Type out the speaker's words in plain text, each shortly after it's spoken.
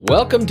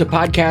Welcome to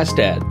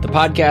podcastED, the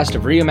podcast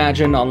of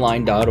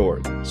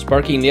reimagineonline.org,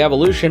 sparking the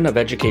evolution of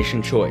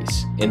education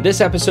choice. In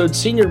this episode,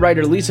 senior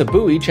writer Lisa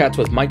Bowie chats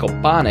with Michael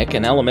Bonnick,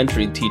 an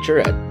elementary teacher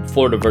at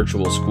Florida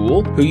Virtual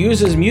School, who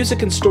uses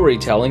music and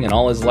storytelling in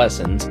all his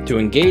lessons to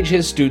engage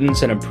his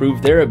students and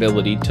improve their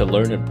ability to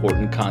learn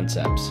important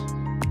concepts.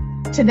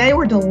 Today,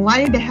 we're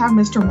delighted to have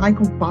Mr.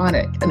 Michael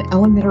Bonnick, an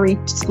elementary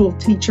school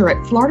teacher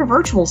at Florida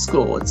Virtual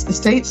School. It's the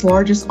state's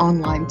largest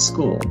online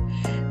school.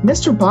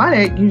 Mr.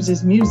 Bonnick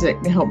uses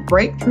music to help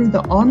break through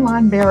the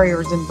online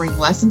barriers and bring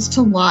lessons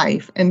to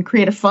life and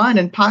create a fun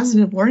and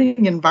positive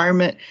learning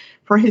environment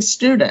for his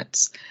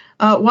students.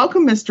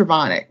 Welcome, Mr.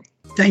 Bonnick.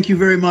 Thank you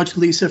very much,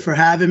 Lisa, for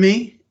having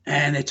me.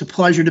 And it's a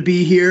pleasure to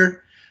be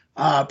here.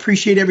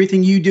 Appreciate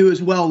everything you do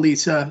as well,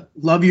 Lisa.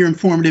 Love your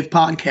informative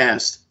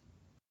podcast.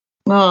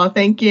 Oh,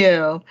 thank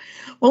you.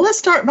 Well, let's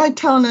start by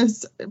telling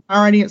us,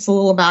 our audience, a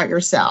little about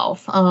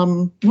yourself.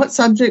 What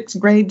subjects,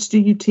 grades do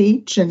you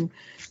teach, and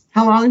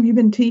how long have you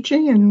been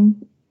teaching?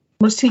 And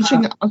was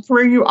teaching a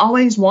career you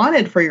always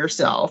wanted for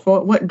yourself?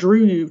 What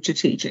drew you to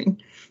teaching?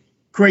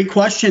 Great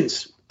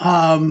questions.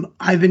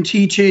 I've been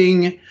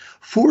teaching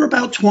for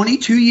about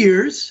 22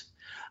 years.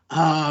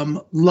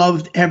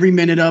 Loved every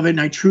minute of it,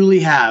 and I truly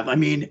have. I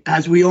mean,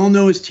 as we all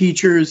know as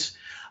teachers,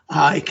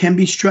 it can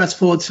be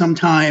stressful at some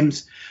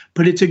times,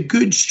 but it's a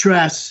good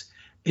stress.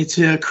 It's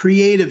a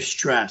creative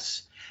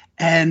stress.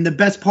 And the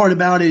best part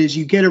about it is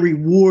you get a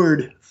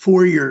reward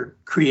for your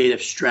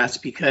creative stress,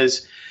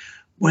 because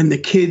when the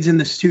kids and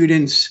the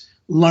students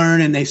learn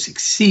and they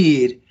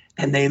succeed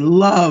and they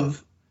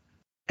love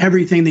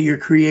everything that you're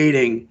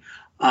creating,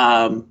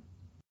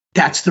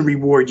 that's the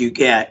reward you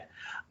get.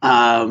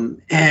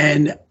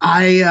 And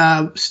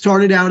I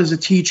started out as a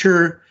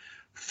teacher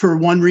for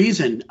one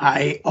reason.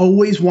 I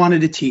always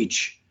wanted to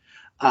teach.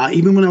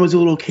 Even when I was a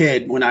little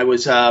kid, when I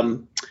was,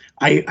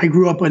 I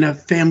grew up in a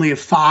family of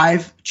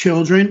 5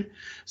 children.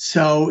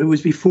 So it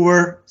was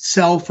before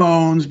cell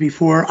phones,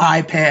 before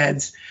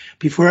iPads,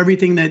 before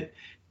everything that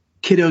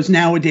kiddos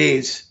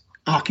nowadays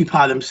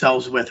occupy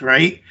themselves with,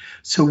 right?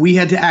 So we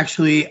had to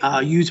actually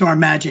use our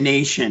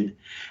imagination.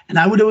 And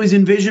I would always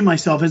envision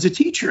myself as a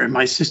teacher in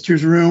my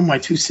sister's room, my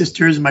 2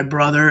 sisters, my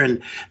brother,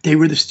 and they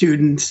were the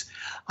students.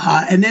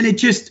 And then it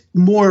just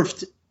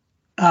morphed.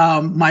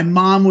 My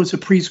mom was a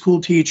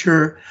preschool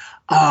teacher,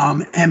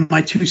 and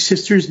my 2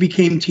 sisters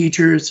became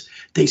teachers.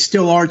 They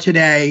still are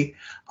today.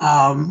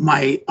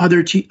 My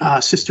other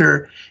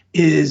sister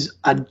is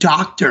a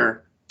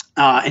doctor,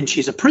 and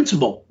she's a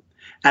principal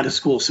at a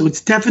school. So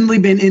it's definitely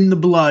been in the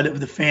blood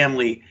of the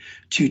family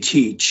to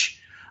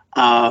teach.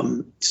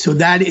 So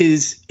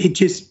it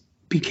just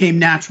became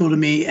natural to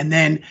me. And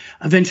then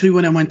eventually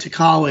when I went to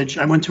college,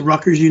 I went to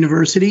Rutgers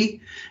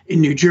University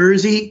in New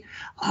Jersey.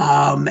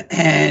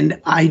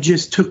 And I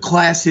just took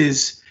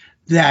classes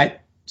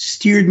that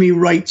steered me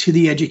right to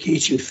the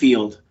education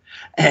field.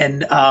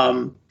 And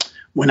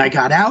when I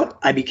got out,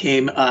 I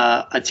became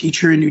a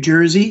teacher in New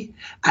Jersey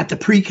at the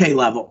pre-K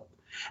level.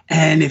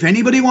 And if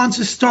anybody wants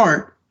to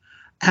start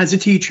as a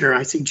teacher,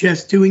 I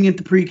suggest doing it at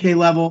the pre-K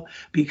level,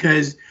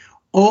 because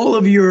all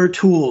of your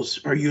tools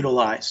are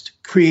utilized.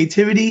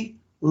 Creativity,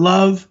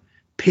 love,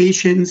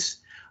 patience,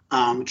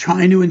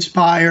 trying to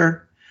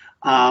inspire,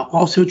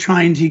 also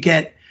trying to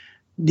get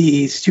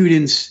the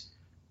students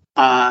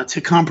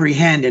to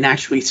comprehend and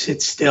actually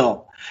sit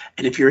still.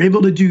 And if you're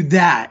able to do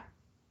that,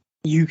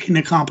 you can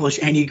accomplish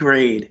any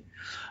grade.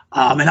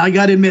 And I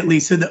got to admit,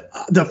 Lisa,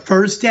 the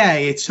first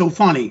day, it's so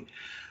funny.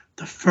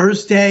 The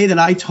first day that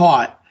I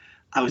taught,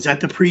 I was at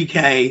the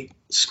pre-K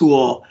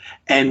school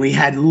and we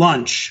had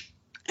lunch,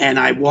 and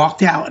I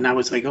walked out and I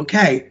was like,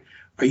 okay,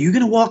 are you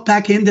going to walk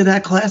back into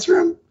that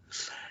classroom?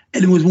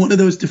 And it was one of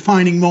those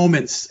defining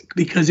moments,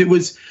 because it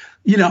was,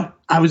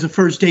 I was a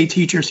first day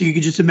teacher, so you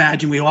could just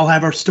imagine we all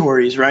have our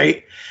stories,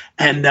 right?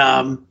 And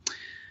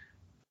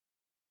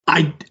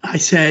I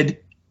said,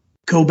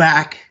 go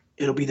back.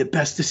 It'll be the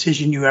best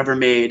decision you ever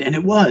made. And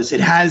it was.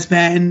 It has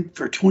been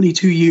for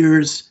 22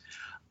 years.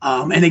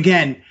 And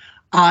again,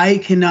 I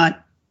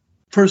cannot,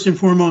 first and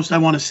foremost, I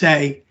want to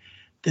say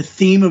the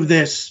theme of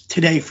this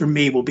today for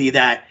me will be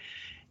that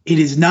it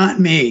is not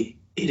me.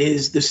 It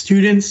is the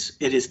students.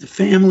 It is the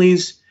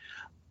families.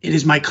 It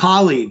is my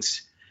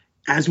colleagues.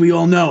 As we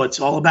all know, it's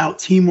all about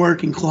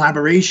teamwork and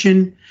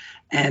collaboration.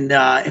 And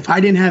if I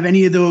didn't have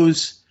any of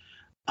those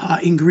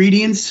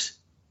ingredients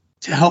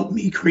to help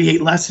me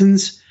create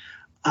lessons,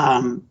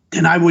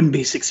 then I wouldn't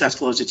be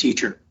successful as a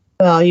teacher.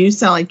 Well, you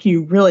sound like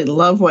you really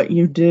love what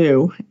you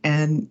do,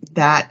 and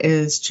that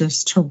is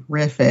just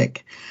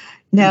terrific.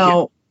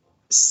 Now,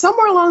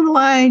 somewhere along the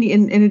line,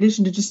 in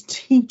addition to just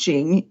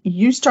teaching,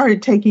 you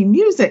started taking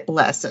music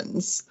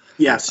lessons.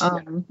 Yes.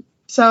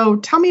 So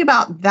tell me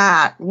about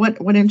that.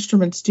 What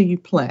instruments do you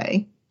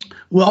play?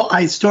 Well,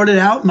 I started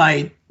out,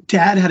 my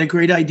dad had a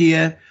great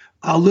idea.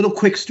 A little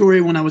quick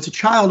story. When I was a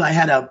child, I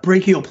had a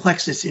brachial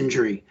plexus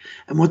injury.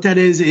 And what that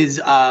is it's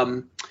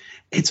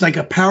like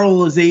a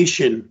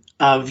paralyzation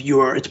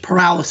it's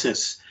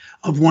paralysis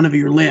of one of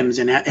your limbs.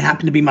 And it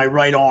happened to be my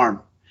right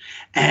arm.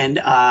 And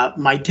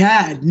my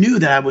dad knew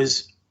that I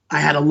was I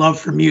had a love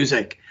for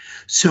music.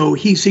 So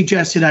he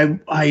suggested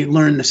I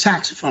learn the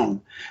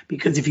saxophone,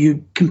 because if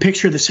you can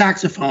picture the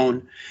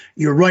saxophone,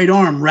 your right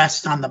arm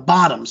rests on the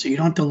bottom, so you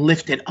don't have to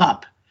lift it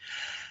up.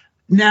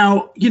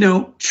 Now,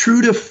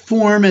 true to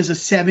form as a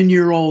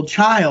 7-year-old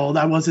child,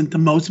 I wasn't the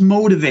most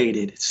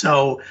motivated.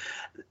 So,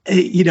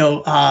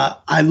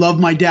 I love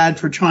my dad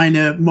for trying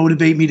to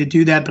motivate me to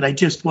do that, but I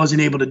just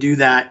wasn't able to do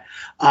that.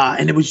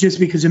 And it was just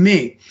because of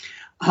me.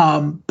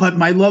 But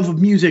my love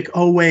of music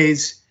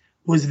always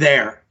was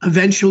there.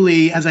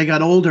 Eventually, as I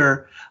got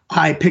older,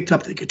 I picked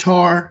up the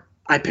guitar,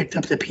 I picked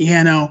up the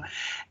piano.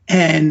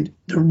 And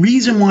the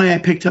reason why I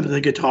picked up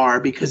the guitar,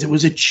 because it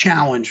was a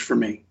challenge for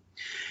me.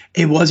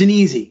 It wasn't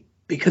easy,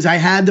 because I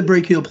had the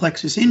brachial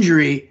plexus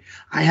injury.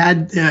 I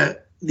had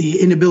the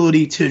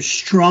inability to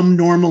strum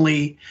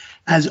normally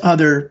as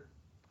other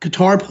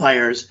guitar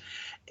players.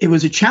 It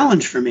was a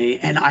challenge for me.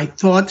 And I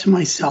thought to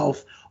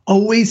myself,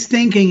 always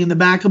thinking in the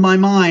back of my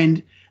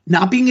mind,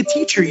 not being a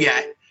teacher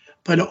yet,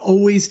 but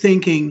always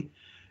thinking,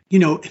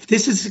 if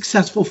this is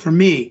successful for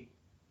me,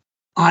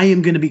 I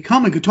am going to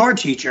become a guitar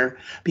teacher,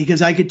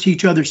 because I could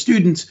teach other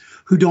students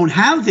who don't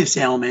have this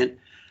ailment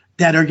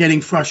that are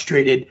getting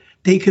frustrated.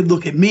 They could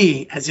look at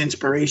me as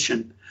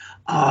inspiration.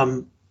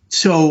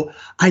 So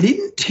I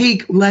didn't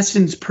take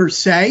lessons per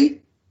se.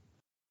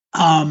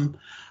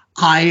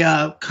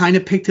 I kind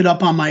of picked it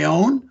up on my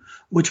own,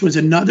 which was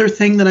another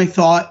thing that I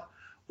thought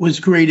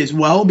was great as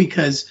well,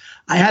 because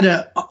I had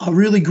a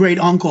really great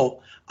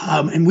uncle.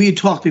 And we had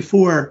talked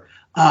before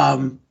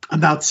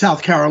about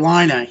South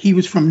Carolina. He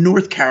was from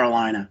North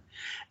Carolina,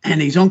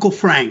 and he's Uncle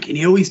Frank. And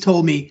he always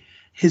told me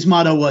his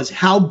motto was,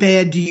 "How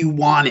bad do you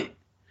want it?"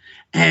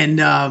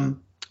 And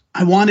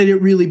I wanted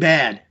it really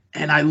bad.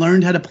 And I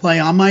learned how to play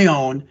on my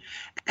own.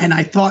 And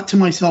I thought to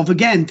myself,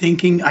 again,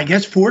 thinking, I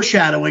guess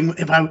foreshadowing,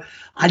 if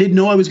I didn't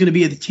know I was going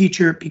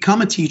to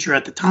become a teacher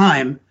at the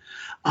time.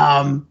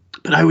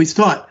 But I always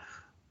thought,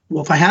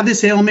 well, if I have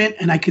this ailment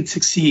and I could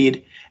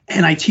succeed,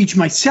 and I teach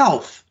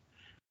myself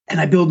and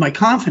I build my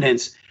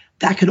confidence,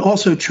 that could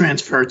also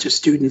transfer to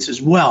students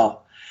as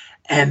well.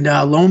 And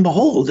lo and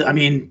behold, I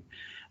mean,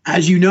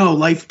 as you know,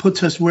 life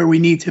puts us where we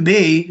need to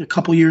be. A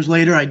couple years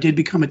later, I did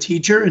become a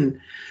teacher, and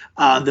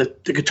the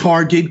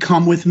guitar did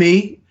come with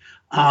me.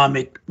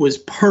 It was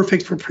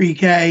perfect for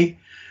pre-K,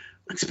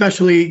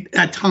 especially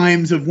at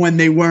times of when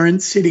they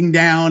weren't sitting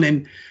down.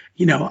 And,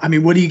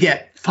 what do you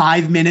get?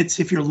 5 minutes,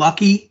 if you're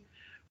lucky,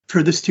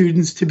 for the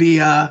students to be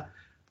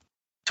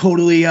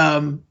totally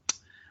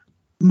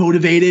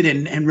motivated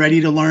and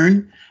ready to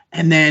learn.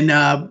 And then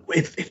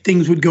if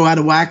things would go out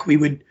of whack, we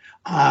would,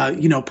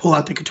 pull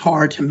out the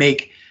guitar to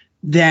make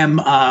them,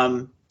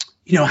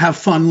 have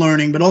fun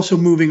learning, but also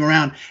moving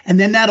around. And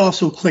then that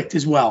also clicked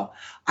as well.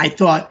 I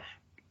thought,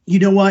 you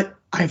know what?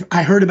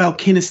 I heard about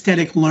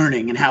kinesthetic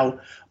learning and how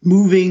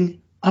moving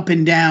up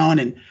and down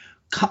and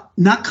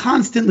not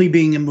constantly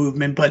being in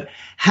movement, but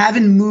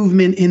having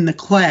movement in the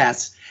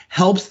class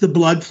helps the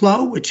blood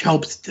flow, which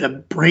helps the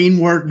brain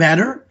work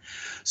better.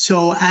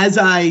 So as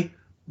I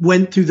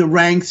went through the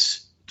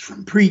ranks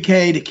from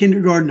pre-K to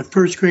kindergarten to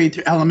first grade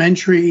to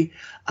elementary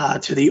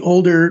to the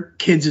older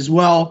kids as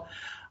well,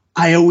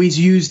 I always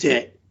used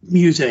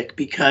music,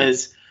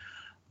 because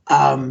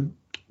one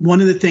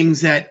of the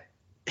things that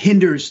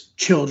hinders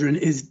children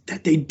is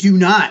that they do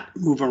not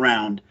move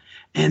around.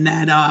 And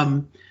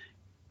that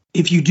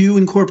if you do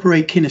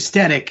incorporate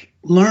kinesthetic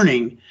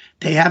learning,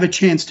 they have a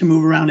chance to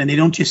move around and they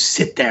don't just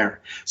sit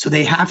there. So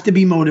they have to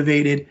be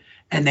motivated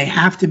and they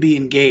have to be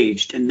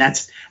engaged. And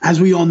that's, as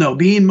we all know,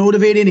 being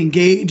motivated,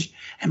 engaged,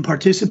 and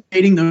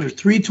participating, those are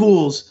 3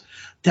 tools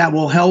that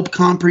will help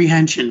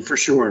comprehension for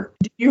sure.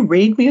 Do you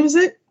read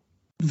music?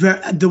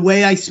 The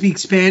way I speak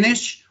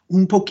Spanish,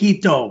 un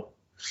poquito.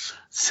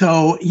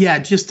 So yeah,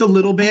 just a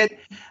little bit.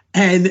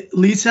 And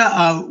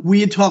Lisa,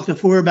 we had talked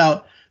before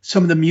about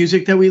some of the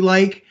music that we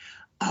like.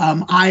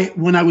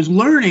 When I was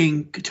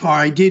learning guitar,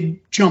 I did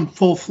jump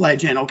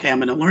full-fledged in. Okay, I'm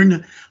going to learn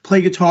to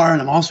play guitar,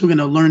 and I'm also going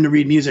to learn to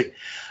read music.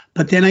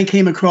 But then I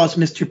came across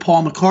Mr.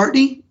 Paul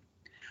McCartney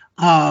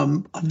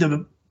of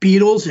the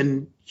Beatles,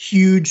 and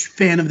huge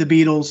fan of the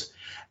Beatles.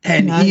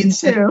 And he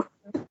too.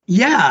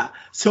 Yeah.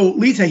 So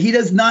Lisa, he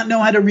does not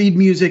know how to read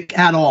music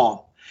at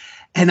all.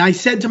 And I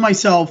said to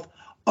myself,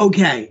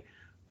 okay,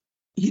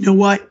 you know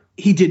what?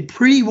 He did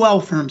pretty well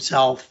for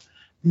himself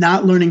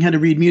not learning how to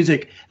read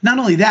music. Not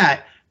only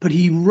that, but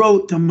he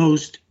wrote the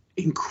most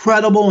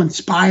incredible,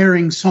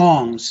 inspiring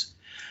songs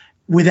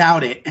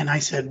without it. And I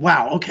said,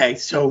 wow, okay,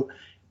 so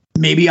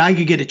maybe I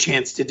could get a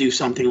chance to do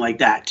something like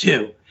that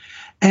too.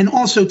 And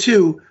also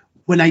too,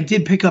 when I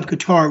did pick up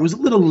guitar, it was a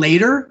little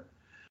later.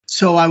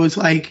 So I was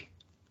like,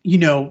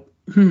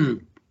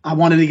 I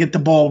wanted to get the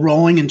ball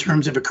rolling in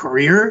terms of a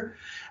career.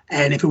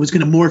 And if it was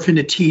going to morph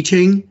into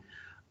teaching,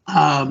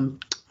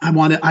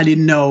 I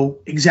didn't know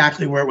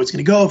exactly where it was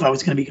going to go, if I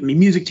was going to become a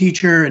music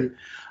teacher. And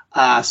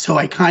so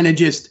I kind of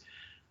just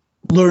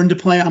learned to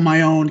play on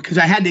my own, because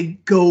I had to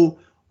go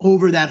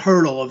over that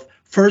hurdle of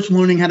first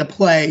learning how to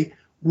play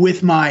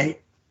with my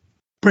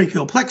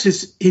brachial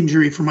plexus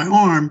injury for my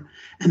arm,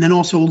 and then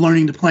also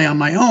learning to play on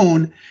my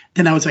own,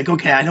 then I was like,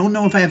 okay, I don't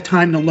know if I have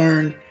time to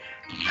learn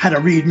how to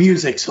read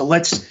music. So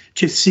let's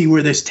just see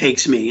where this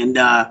takes me. And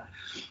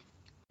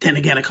then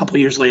again, a couple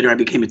of years later, I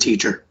became a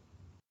teacher.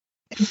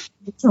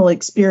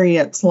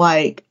 Experience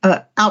like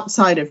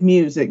outside of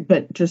music,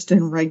 but just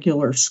in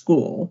regular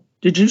school.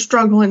 Did you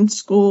struggle in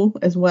school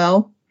as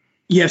well?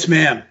 Yes,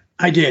 ma'am,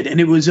 I did.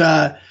 And it was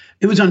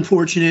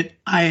unfortunate.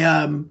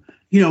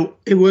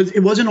 It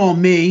wasn't all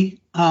me.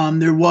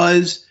 There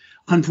was,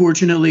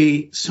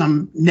 unfortunately,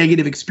 some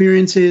negative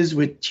experiences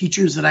with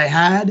teachers that I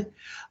had.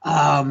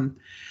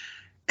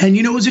 And,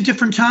 it was a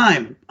different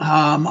time.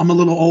 I'm a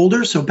little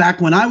older. So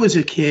back when I was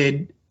a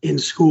kid in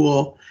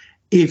school,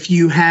 if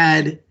you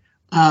had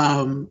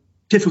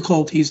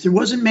difficulties, there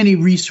wasn't many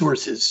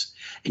resources.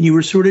 And you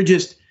were sort of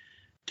just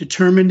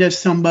determined as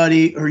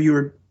somebody,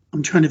 or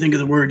I'm trying to think of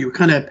the word, you were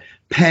kind of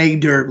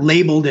pegged or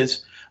labeled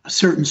as a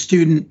certain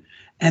student.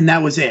 And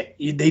that was it.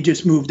 They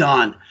just moved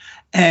on.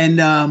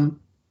 And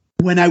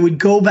when I would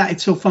go back,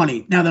 it's so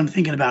funny now that I'm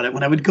thinking about it.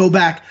 When I would go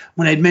back,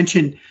 when I'd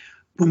mentioned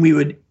when we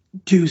would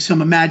do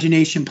some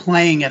imagination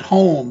playing at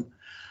home,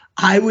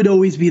 I would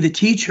always be the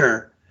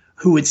teacher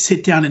who would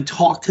sit down and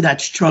talk to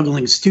that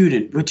struggling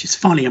student, which is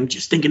funny. I'm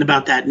just thinking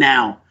about that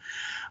now.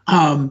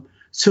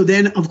 So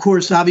then, of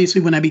course,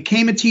 obviously, when I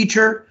became a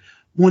teacher,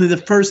 one of the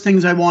first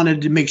things I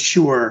wanted to make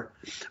sure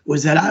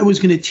was that I was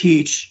going to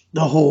teach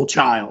the whole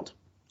child.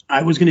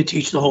 I was going to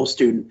teach the whole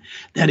student,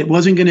 that it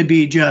wasn't going to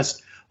be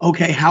just,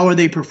 okay, how are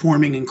they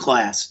performing in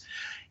class?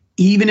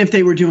 Even if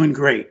they were doing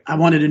great, I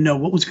wanted to know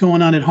what was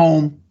going on at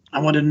home. I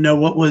wanted to know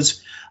what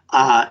was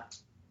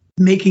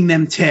making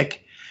them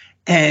tick.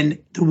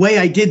 And the way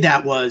I did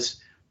that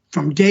was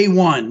from day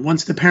one,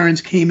 once the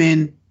parents came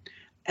in,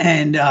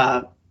 and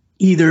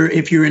either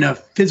if you're in a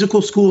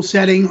physical school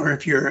setting or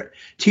if you're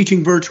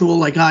teaching virtual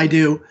like I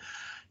do,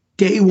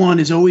 day one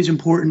is always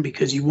important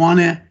because you want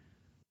to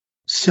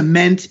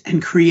cement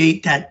and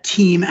create that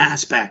team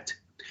aspect.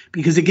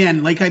 Because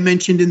again, like I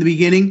mentioned in the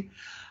beginning,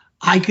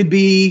 I could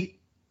be,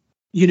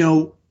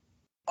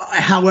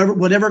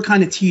 whatever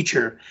kind of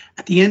teacher.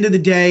 At the end of the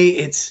day,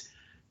 it's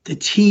the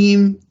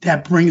team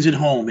that brings it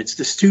home. It's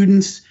the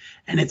students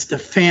and it's the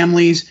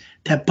families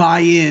that buy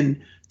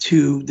in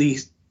to the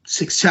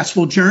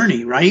successful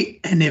journey, right?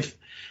 And if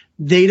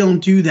they don't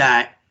do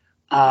that,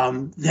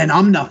 then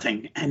I'm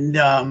nothing.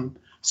 And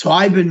so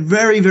I've been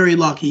very, very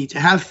lucky to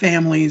have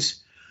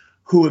families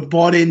who have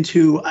bought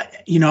into,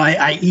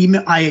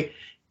 I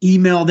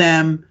email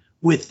them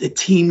with the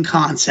team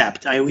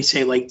concept. I always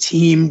say like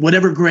team,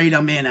 whatever grade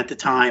I'm in at the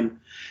time,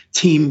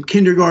 team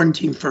kindergarten,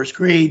 team first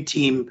grade,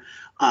 team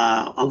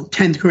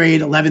 10th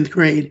grade, 11th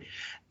grade.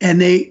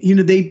 And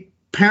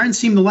parents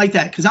seem to like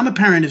that because I'm a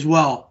parent as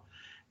well.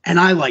 And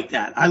I like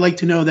that. I like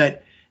to know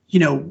that,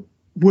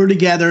 we're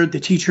together, the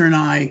teacher and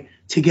I,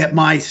 to get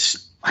I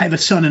have a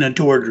son and a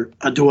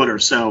daughter.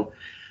 So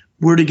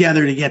we're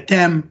together to get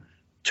them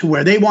to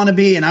where they want to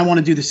be. And I want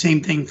to do the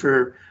same thing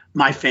for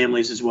my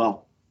families as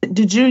well.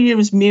 Did you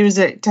use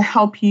music to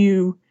help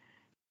you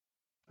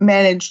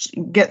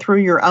get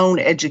through your own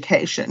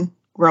education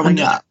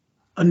growing up?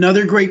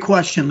 Another great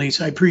question,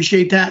 Lisa. I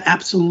appreciate that.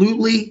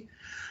 Absolutely.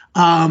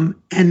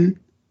 And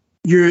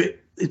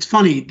it's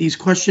funny. These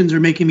questions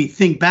are making me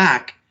think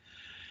back.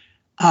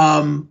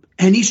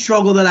 Any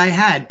struggle that I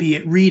had, be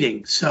it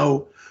reading.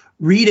 So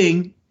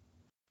reading,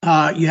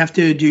 you have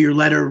to do your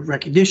letter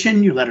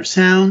recognition, your letter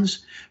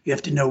sounds. You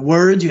have to know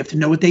words. You have to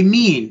know what they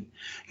mean.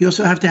 You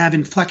also have to have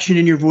inflection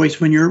in your voice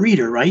when you're a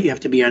reader, right? You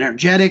have to be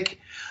energetic.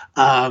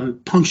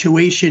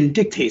 Punctuation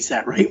dictates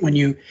that, right? When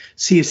you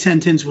see a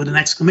sentence with an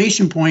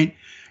exclamation point,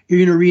 you're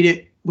going to read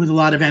it with a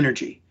lot of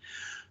energy.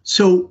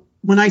 So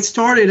when I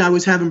started, I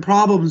was having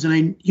problems,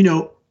 and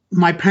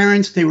my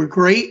parents, they were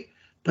great,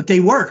 but they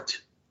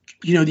worked.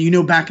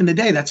 Back in the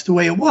day, that's the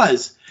way it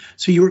was.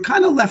 So you were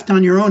kind of left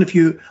on your own.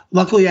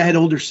 Luckily I had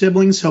older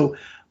siblings, so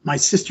my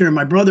sister and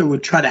my brother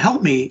would try to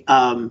help me.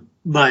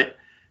 But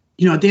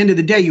at the end of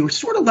the day, you were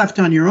sort of left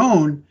on your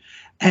own.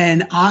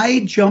 And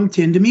I jumped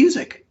into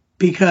music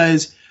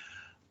because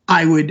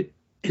and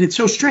it's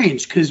so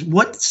strange because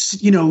what,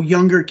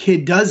 younger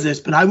kid does this,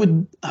 but I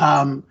would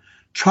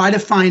try to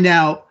find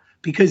out,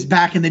 because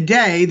back in the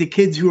day, the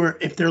kids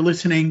if they're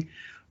listening,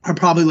 are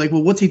probably like,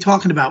 well, what's he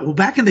talking about? Well,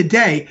 back in the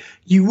day,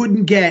 you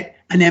wouldn't get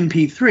an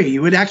MP3.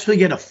 You would actually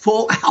get a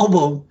full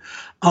album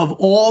of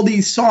all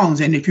these songs.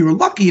 And if you were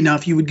lucky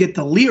enough, you would get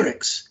the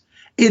lyrics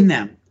in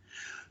them.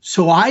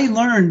 So I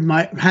learned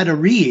how to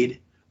read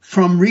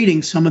from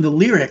reading some of the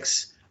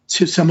lyrics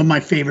to some of my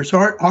favorite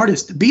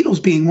artists, the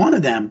Beatles being one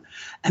of them.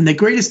 And the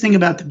greatest thing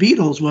about the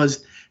Beatles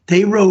was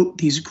they wrote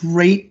these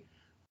great,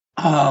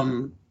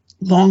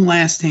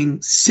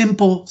 long-lasting,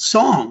 simple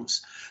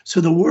songs. So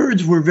the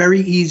words were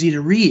very easy to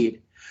read.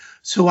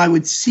 So I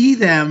would see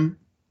them,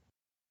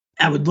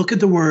 I would look at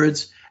the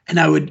words,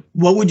 and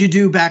what would you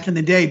do back in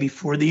the day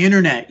before the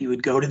internet? You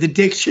would go to the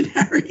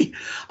dictionary.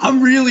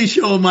 I'm really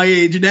showing my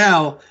age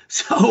now.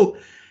 So,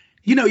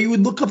 you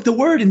would look up the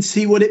word and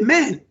see what it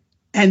meant.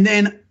 And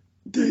then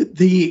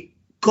the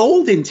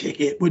golden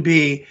ticket would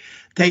be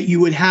that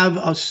you would have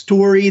a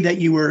story that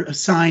you were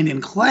assigned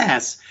in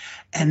class,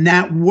 and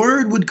that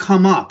word would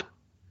come up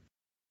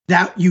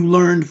that you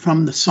learned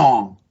from the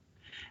song.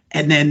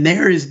 And then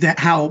there is that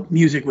how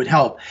music would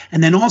help.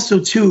 And then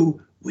also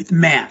too with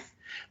math,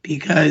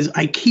 because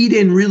I keyed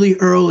in really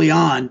early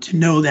on to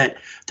know that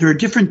there are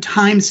different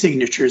time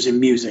signatures in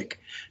music.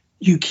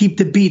 You keep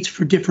the beats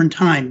for different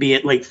time, be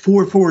it like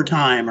 4/4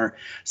 time or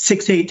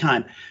 6/8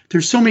 time.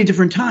 There's so many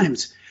different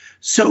times.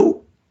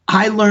 So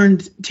I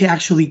learned to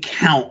actually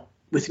count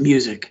with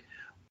music.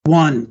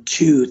 1,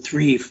 2,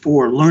 3,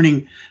 4,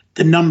 learning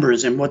the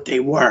numbers and what they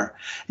were.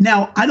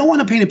 Now, I don't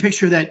want to paint a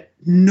picture that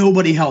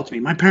nobody helped me.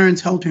 My parents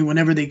helped me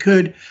whenever they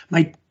could.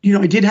 I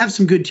did have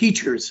some good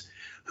teachers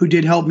who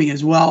did help me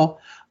as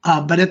well.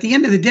 But at the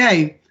end of the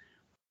day,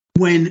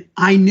 when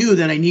I knew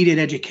that I needed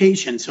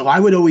education, so I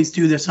would always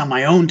do this on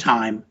my own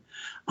time.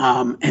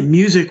 And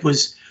music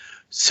was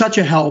such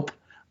a help.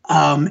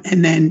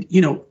 And then,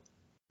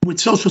 with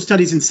social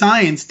studies and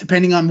science,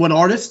 depending on what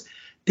artist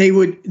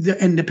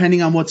and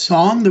depending on what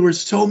song, there were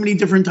so many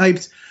different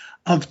types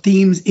of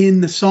themes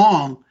in the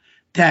song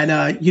that,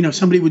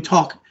 somebody would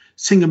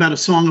sing about a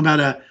song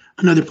about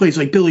another place.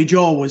 Like Billy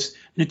Joel was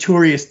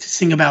notorious to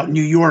sing about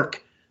New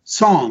York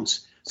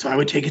songs. So I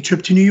would take a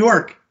trip to New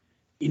York,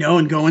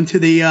 and go into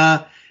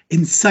the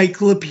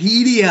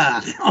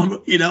encyclopedia.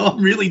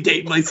 I'm really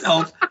dating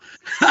myself.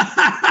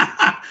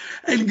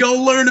 And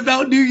go learn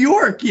about New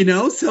York,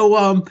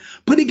 So,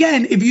 but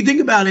again, if you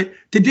think about it,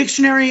 the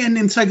dictionary and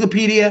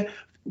encyclopedia,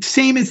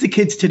 same as the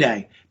kids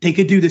today. They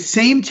could do the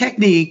same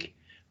technique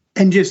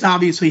and just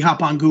obviously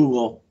hop on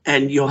Google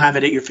and you'll have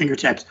it at your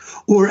fingertips,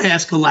 or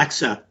ask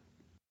Alexa.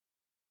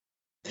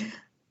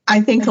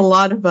 I think a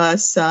lot of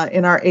us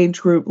in our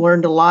age group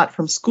learned a lot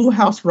from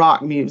schoolhouse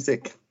rock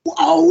music.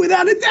 Oh,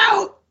 without a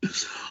doubt.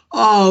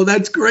 Oh,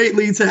 that's great,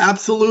 Lisa.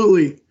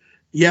 Absolutely.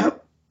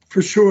 Yep,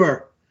 for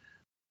sure.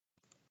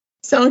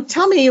 So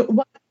tell me,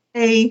 what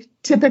a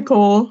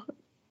typical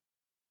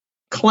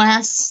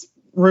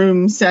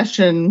classroom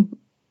session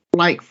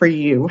like for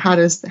you? How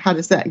does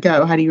that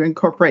go? How do you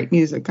incorporate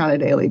music on a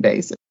daily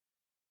basis?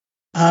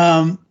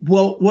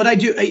 Well, what I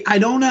do, I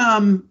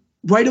don't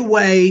right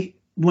away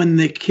when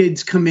the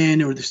kids come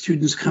in or the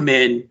students come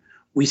in,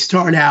 we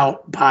start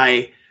out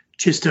by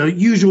just a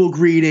usual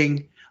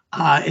greeting.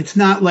 It's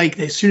not like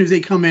as soon as they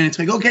come in, it's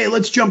like, okay,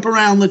 let's jump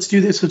around, let's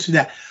do this, let's do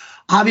that.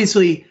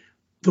 Obviously,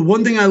 the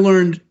one thing I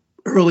learned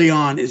early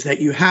on is that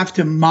you have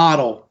to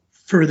model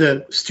for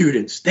the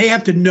students. They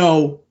have to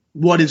know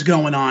what is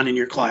going on in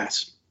your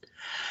class.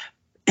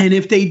 And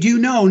if they do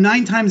know,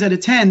 9 times out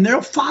of 10,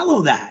 they'll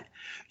follow that.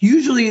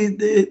 Usually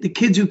the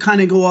kids who kind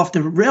of go off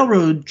the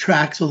railroad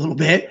tracks a little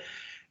bit,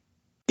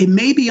 it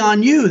may be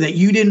on you that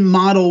you didn't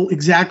model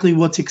exactly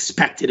what's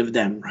expected of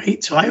them,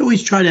 right? So I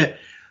always try to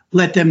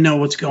let them know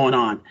what's going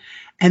on.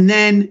 And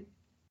then,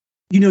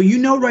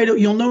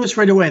 you'll notice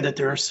right away that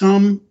there are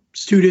some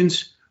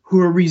students who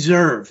are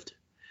reserved,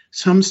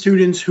 some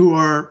students who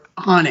are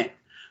on it.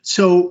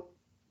 So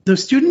the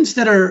students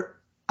that are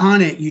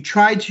on it, you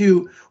try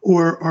to,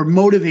 or are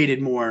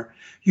motivated more,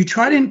 you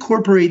try to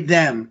incorporate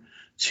them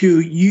to,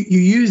 you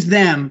use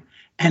them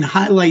and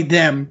highlight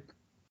them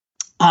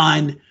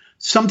on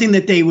something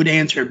that they would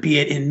answer, be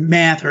it in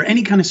math or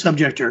any kind of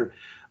subject, or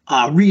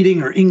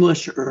reading or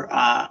English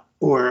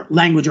or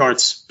language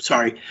arts,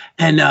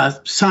 and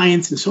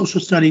science and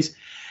social studies.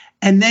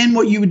 And then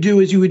what you would do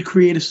is you would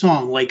create a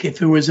song. Like if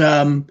there was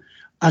a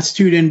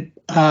student,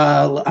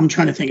 I'm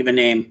trying to think of a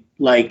name,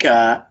 like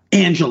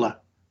Angela,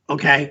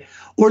 okay?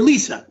 Or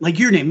Lisa, like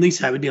your name,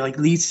 Lisa. I would be like,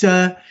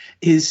 Lisa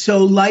is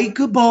so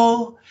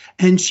likable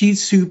and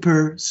she's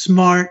super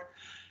smart.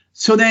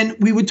 So then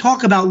we would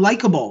talk about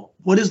likable.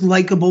 What does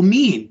likable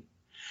mean?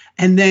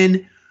 And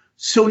then,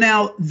 so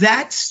now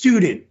that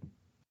student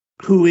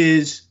who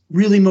is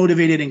really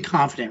motivated and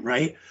confident,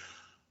 right,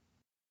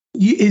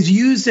 is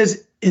used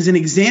as an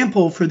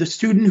example for the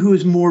student who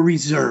is more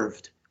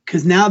reserved,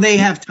 because now they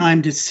have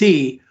time to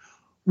see,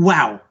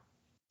 wow,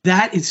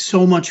 that is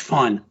so much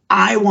fun.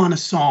 I want a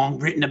song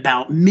written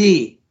about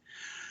me.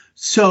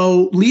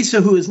 So Lisa,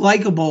 who is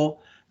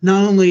likable,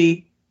 not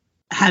only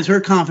has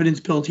her confidence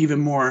built even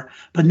more,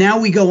 but now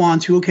we go on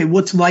to, okay,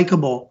 what's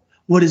likable?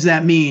 What does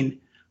that mean?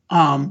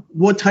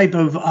 What type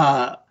of,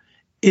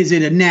 is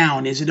it a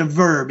noun? Is it a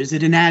verb? Is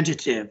it an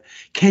adjective?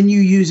 Can you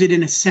use it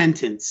in a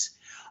sentence?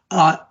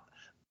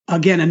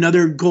 Again,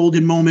 another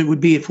golden moment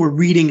would be if we're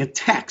reading a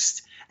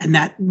text and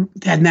that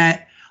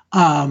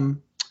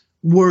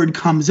word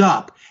comes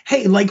up.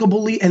 Hey,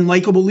 likable, and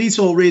likable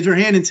Lisa will raise her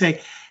hand and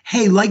say,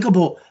 hey,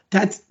 likable,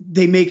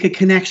 they make a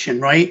connection,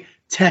 right?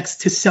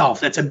 Text to self.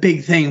 That's a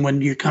big thing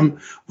when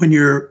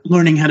you're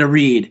learning how to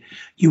read.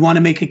 You want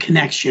to make a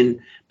connection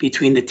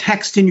between the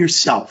text and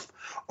yourself,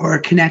 or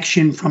a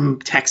connection from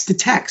text to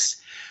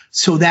text.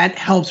 So that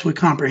helps with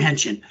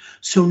comprehension.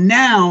 So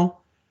now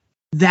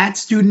that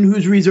student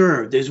who's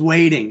reserved is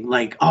waiting,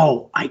 like,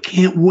 oh, I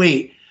can't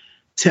wait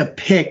for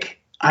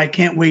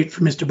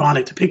Mr.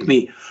 Bonnet to pick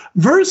me.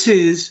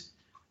 Versus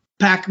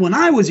back when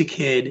I was a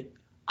kid,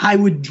 I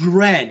would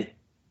dread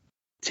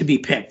to be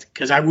picked,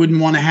 because I wouldn't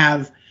want to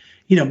have,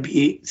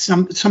 be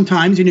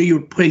sometimes, you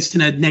were placed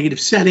in a negative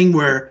setting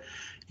where,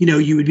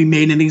 you would be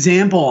made an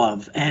example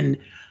of. And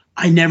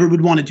I never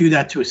would want to do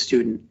that to a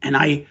student. And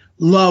I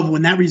love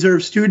when that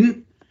reserve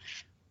student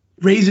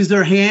raises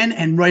their hand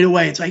and right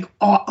away it's like,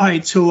 oh, all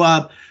right,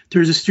 so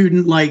there's a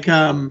student like,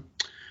 I'm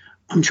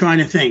trying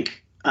to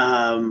think,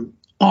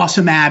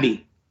 Awesome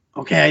Abby.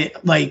 Okay.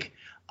 Like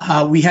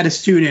we had a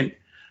student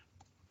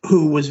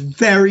who was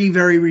very,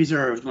 very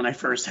reserved when I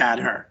first had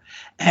her.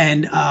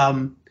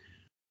 And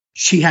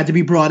she had to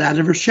be brought out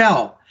of her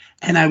shell.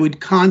 And I would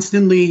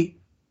constantly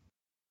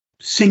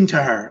sing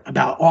to her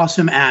about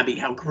Awesome Abby,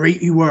 how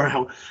great you were,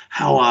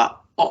 how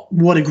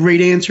what a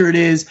great answer it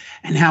is.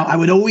 And how I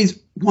would always,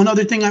 one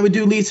other thing I would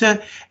do,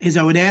 Lisa, is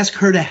I would ask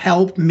her to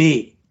help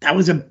me. That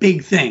was a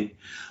big thing.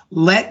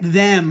 Let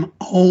them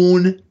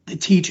own the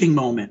teaching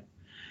moment.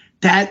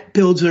 That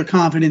builds their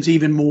confidence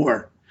even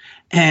more.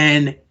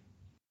 And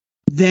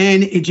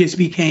then it just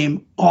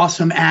became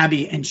Awesome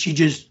Abby, and she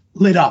just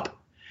lit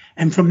up.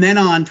 And from then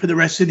on, for the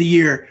rest of the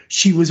year,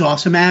 she was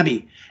Awesome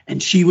Abby,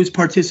 and she was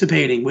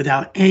participating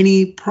without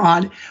any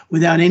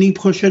without any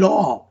push at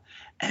all.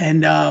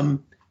 And,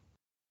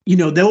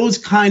 those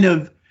kind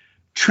of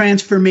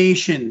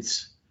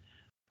transformations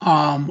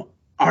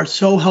are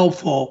so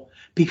helpful,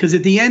 because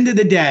at the end of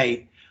the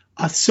day,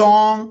 a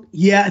song,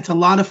 yeah, it's a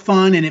lot of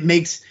fun and it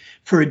makes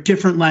for a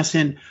different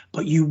lesson,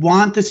 but you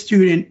want the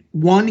student,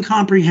 one,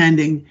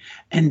 comprehending,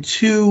 and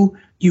two,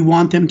 you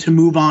want them to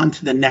move on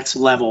to the next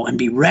level and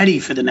be ready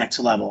for the next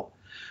level.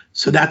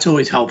 So that's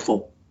always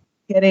helpful.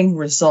 Getting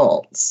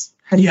results.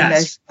 How do you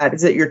measure that?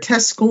 Is it your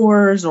test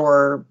scores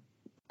or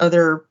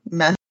other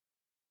methods?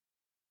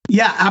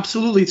 Yeah,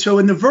 absolutely. So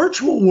in the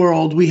virtual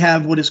world, we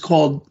have what is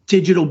called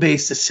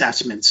digital-based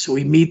assessments. So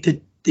we meet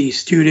the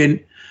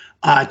student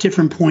at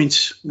different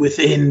points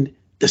within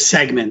the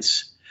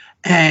segments,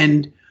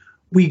 and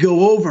we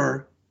go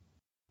over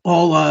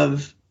all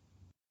of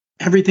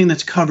everything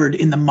that's covered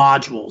in the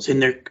modules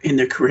in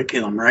their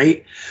curriculum,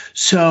 right?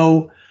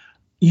 So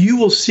you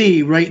will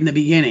see right in the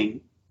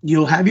beginning,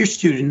 you'll have your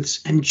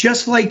students, and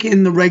just like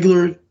in the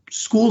regular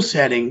school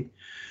setting,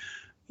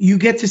 you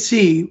get to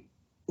see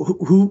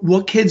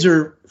what kids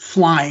are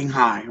flying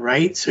high,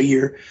 right? So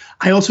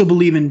I also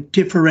believe in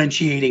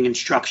differentiating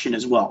instruction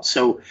as well.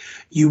 So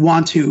you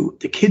want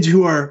the kids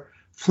who are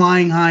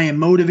flying high and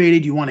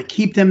motivated, you want to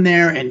keep them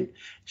there and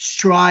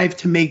strive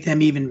to make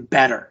them even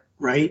better,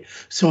 right?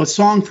 So a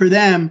song for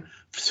them,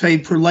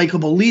 say for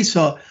Likeable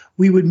Lisa,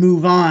 we would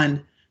move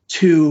on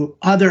to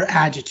other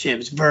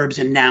adjectives, verbs,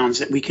 and nouns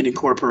that we can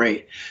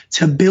incorporate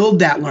to build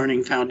that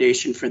learning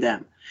foundation for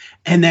them.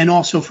 And then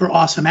also for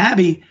Awesome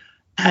Abby,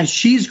 as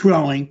she's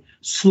growing,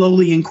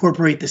 slowly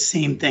incorporate the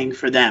same thing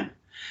for them.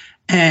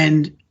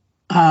 And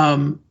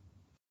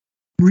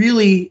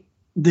really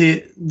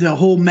the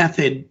whole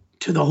method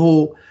to the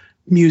whole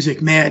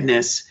music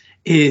madness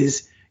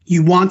is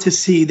you want to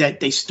see that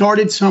they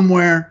started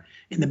somewhere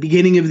in the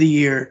beginning of the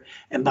year,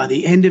 and by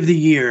the end of the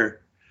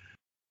year,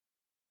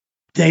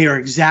 they are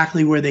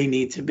exactly where they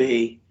need to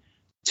be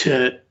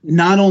to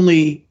not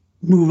only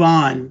move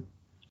on,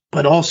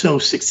 but also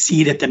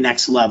succeed at the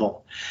next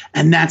level.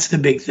 And that's the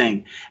big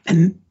thing.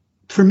 And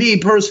for me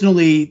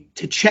personally,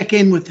 to check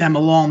in with them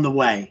along the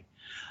way,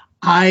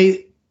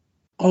 I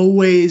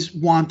always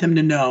want them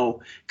to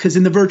know, because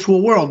in the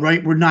virtual world,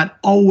 right, we're not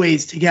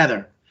always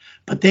together,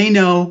 but they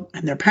know,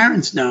 and their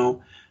parents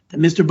know, that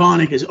Mr.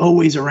 Bonnick is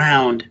always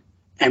around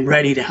and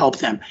ready to help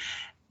them.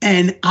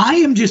 And I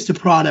am just a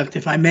product,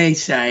 if I may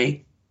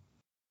say,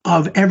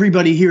 of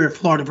everybody here at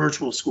Florida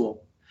Virtual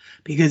School,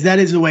 because that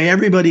is the way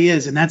everybody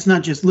is. And that's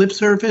not just lip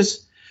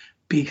surface,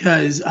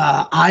 because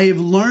I have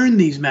learned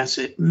these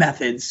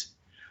methods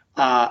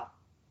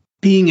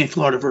being a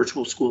Florida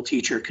Virtual School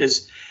teacher,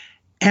 because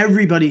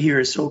everybody here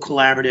is so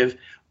collaborative.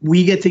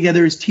 We get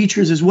together as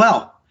teachers as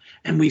well,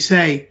 and we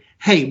say,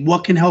 hey,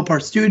 what can help our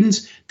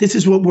students? This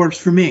is what works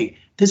for me.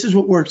 This is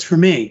what works for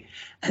me.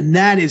 And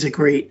that is a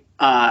great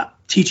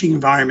teaching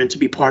environment to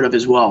be part of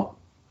as well.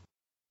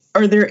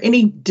 Are there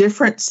any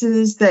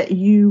differences that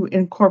you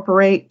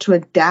incorporate to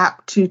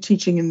adapt to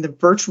teaching in the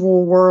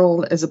virtual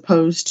world as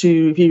opposed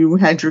to if you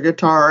had your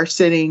guitar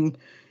sitting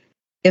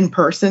in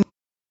person?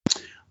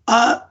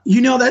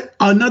 That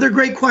another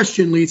great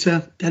question,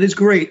 Lisa. That is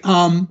great.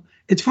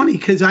 It's funny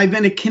because I've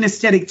been a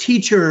kinesthetic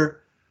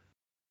teacher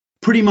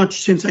pretty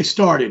much since I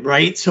started,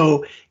 right?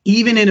 So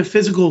even in a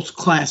physical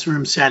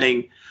classroom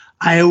setting,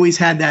 I always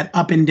had that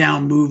up and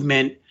down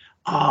movement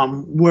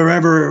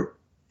wherever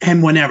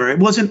and whenever. It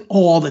wasn't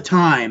all the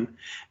time,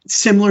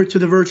 similar to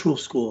the virtual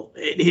school.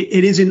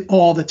 It isn't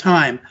all the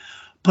time,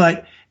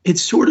 but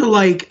it's sort of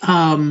like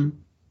a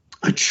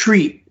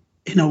treat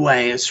in a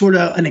way, a sort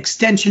of an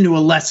extension to a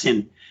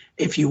lesson,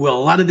 if you will.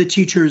 A lot of the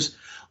teachers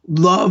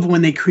love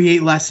when they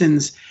create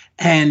lessons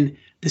and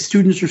the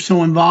students are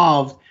so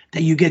involved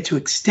that you get to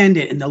extend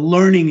it, and the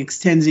learning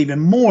extends even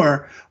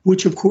more,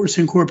 which of course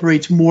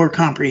incorporates more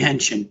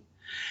comprehension.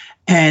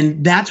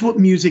 And that's what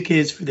music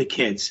is for the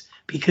kids,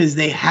 because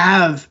they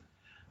have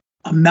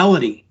a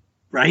melody,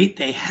 right?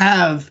 They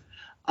have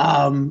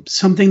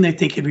something that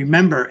they could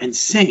remember and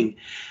sing.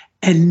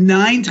 And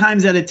 9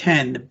 times out of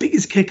 10, the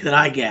biggest kick that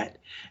I get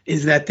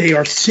is that they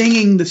are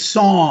singing the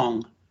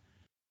song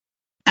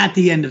at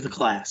the end of the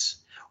class.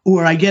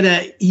 Or I get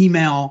an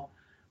email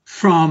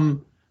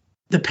from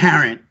the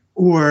parent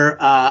or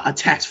a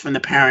text from the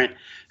parent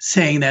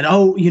saying that,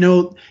 oh,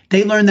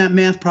 they learned that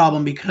math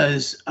problem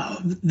because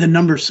of the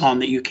number song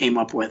that you came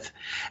up with.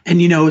 And,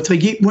 it's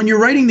like when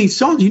you're writing these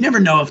songs, you never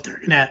know if they're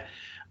going to,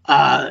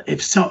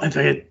 if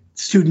a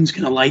student's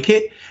going to like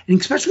it,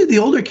 and especially the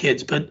older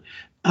kids. But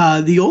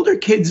the older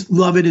kids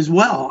love it as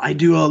well. I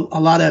do a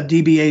lot of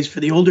DBAs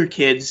for the older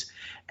kids,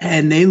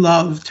 and they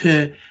love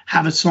to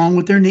have a song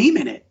with their name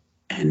in it.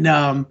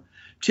 And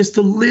just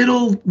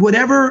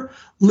whatever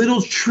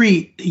little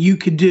treat that you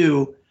could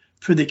do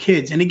for the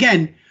kids. And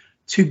again,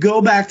 to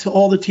go back to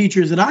all the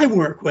teachers that I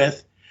work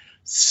with,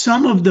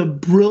 some of the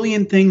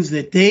brilliant things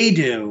that they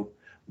do,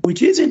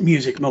 which isn't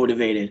music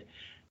motivated,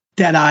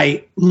 that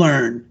I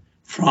learn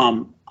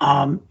from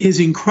is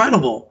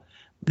incredible.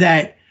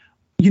 That,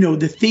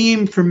 the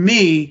theme for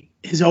me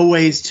is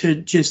always to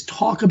just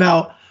talk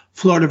about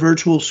Florida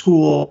Virtual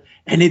School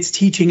and its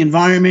teaching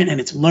environment and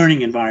its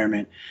learning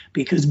environment,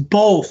 because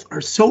both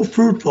are so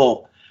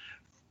fruitful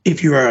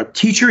if you're a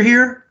teacher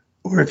here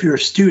or if you're a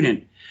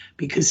student,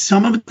 because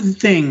some of the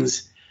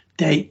things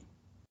that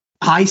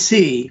I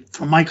see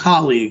from my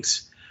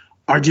colleagues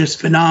are just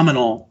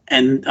phenomenal.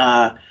 And,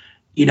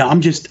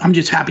 I'm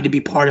just happy to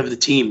be part of the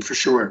team for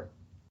sure.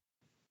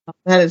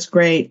 That is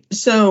great.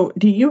 So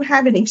do you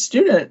have any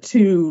students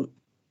who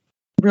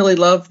really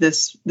love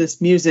this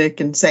music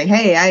and say,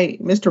 hey,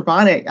 Mr.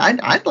 Bonnick,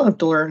 I'd love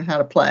to learn how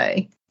to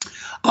play?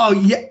 Oh,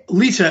 yeah,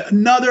 Lisa,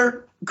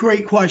 another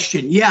great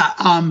question. Yeah.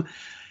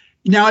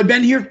 Now I've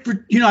been here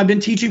for, I've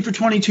been teaching for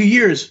 22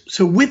 years.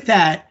 So with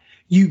that,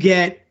 you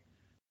get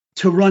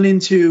to run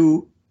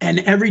into, and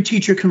every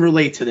teacher can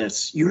relate to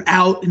this. You're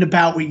out and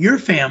about with your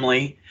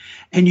family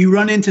and you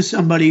run into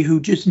somebody who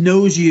just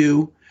knows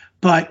you,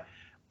 but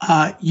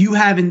you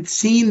haven't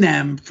seen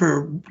them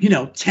for,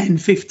 10,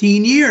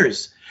 15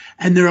 years.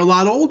 And they're a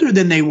lot older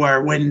than they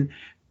were when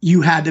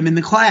you had them in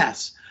the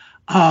class.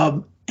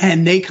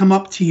 And they come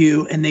up to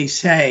you and they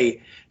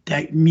say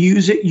that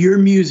your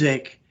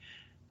music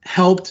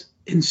helped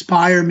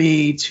inspire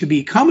me to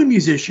become a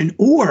musician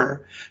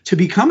or to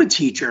become a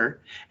teacher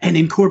and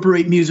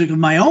incorporate music of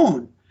my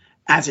own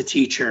as a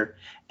teacher.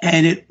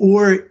 And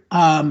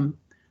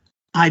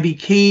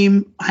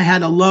I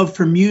had a love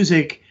for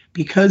music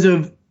because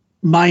of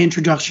my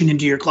introduction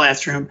into your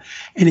classroom,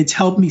 and it's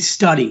helped me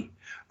study,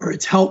 or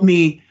it's helped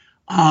me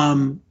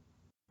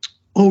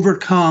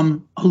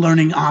overcome a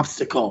learning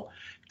obstacle,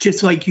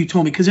 just like you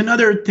told me. Because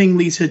another thing,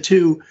 Lisa,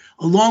 too,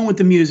 along with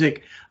the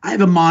music, I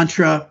have a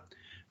mantra,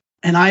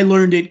 and I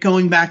learned it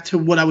going back to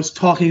what I was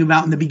talking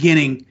about in the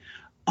beginning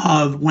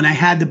of when I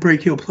had the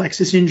brachial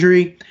plexus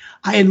injury.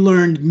 I had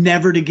learned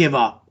never to give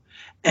up.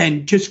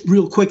 And just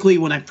real quickly,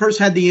 when I first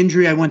had the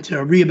injury, I went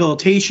to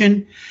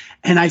rehabilitation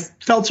and I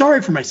felt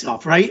sorry for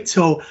myself, right?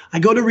 So I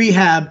go to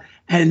rehab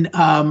and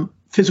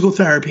physical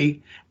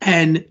therapy,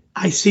 and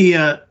I see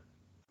a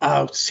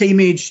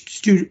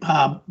same-age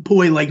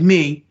boy like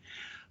me,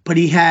 but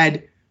he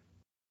had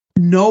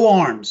no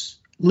arms.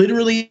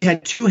 Literally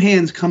had 2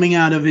 hands coming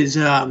out of his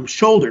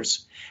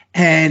shoulders,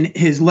 and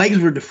his legs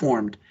were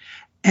deformed.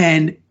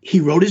 And he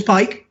rode his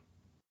bike.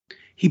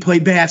 He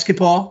played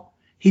basketball.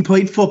 He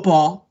played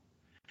football.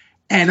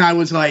 And I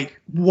was like,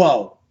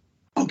 whoa,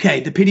 okay,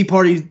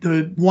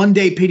 the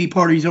one-day pity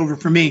party is over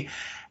for me.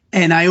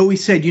 And I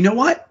always said, you know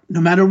what? No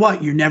matter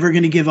what, you're never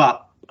going to give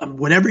up,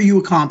 whatever you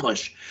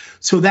accomplish.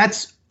 So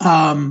that's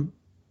one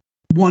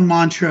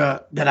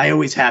mantra that I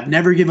always have.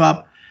 Never give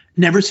up.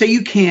 Never say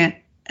you can't,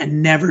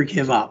 and never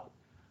give up.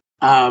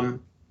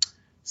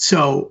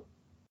 So,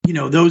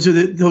 those are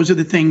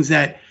the things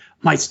that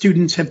my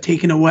students have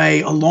taken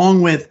away,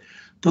 along with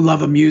the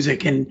love of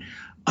music. And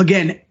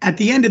again, at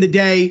the end of the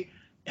day,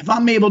 if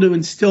I'm able to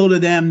instill to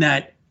them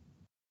that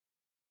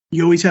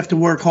you always have to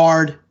work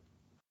hard,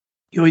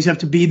 you always have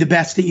to be the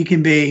best that you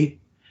can be,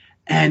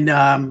 and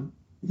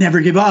never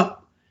give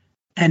up,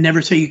 and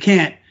never say you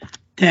can't,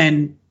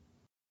 then,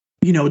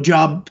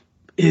 job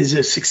is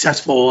a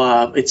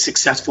successful, it's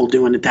successful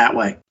doing it that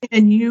way.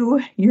 And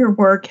your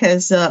work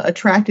has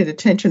attracted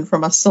attention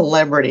from a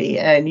celebrity,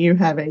 and you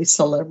have a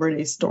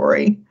celebrity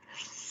story.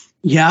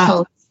 Yeah.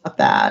 Tell us about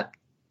that.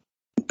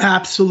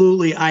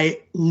 Absolutely. I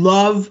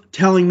love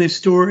telling this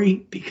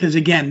story because,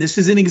 again, this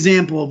is an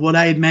example of what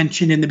I had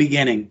mentioned in the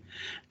beginning,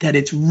 that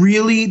it's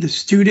really the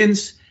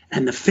students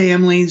and the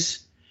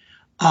families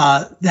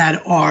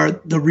that are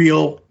the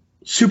real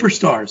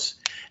superstars.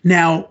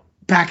 Now,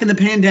 back in the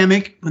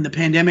pandemic, when the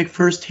pandemic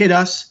first hit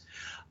us,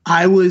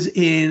 I was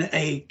in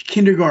a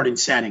kindergarten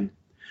setting.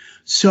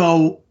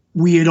 So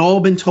we had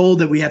all been told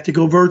that we have to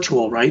go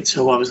virtual, right?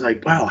 So I was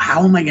like, wow,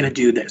 how am I going to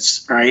do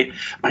this, right?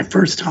 My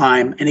first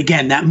time. And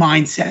again, that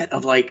mindset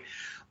of like,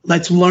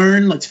 let's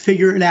learn, let's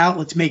figure it out,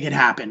 let's make it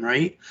happen,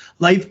 right?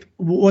 Life,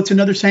 what's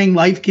another saying?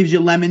 Life gives you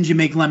lemons, you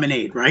make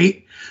lemonade,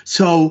 right?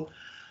 So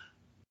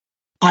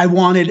I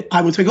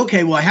was like,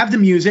 okay, well, I have the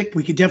music.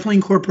 We could definitely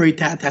incorporate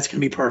that. That's going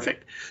to be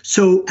perfect.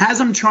 So as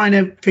I'm trying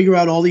to figure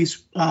out all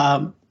these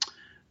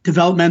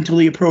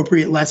developmentally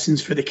appropriate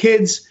lessons for the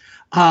kids,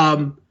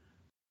 Bon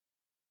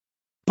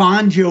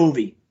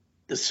Jovi,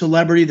 the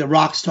celebrity, the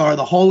rock star,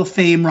 the Hall of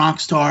Fame rock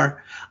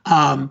star,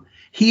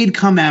 he had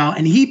come out,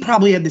 and he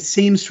probably had the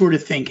same sort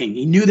of thinking.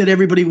 He knew that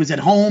everybody was at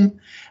home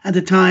at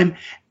the time,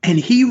 and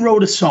he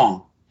wrote a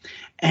song.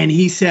 And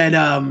he said,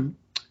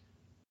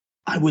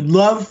 I would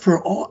love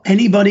for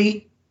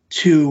anybody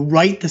to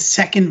write the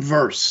second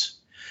verse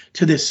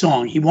to this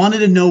song. He wanted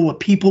to know what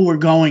people were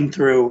going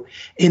through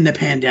in the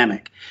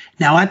pandemic.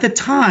 Now, at the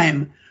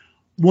time,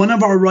 one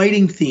of our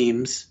writing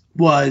themes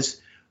was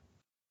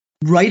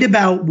write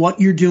about what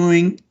you're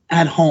doing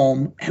at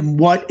home and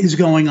what is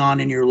going on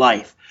in your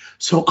life.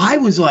 So I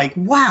was like,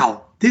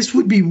 wow, this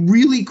would be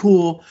really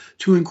cool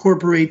to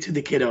incorporate to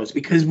the kiddos,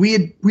 because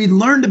we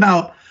learned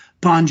about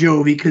Bon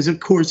Jovi, because of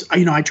course,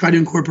 I try to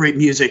incorporate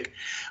music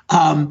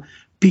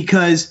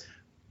because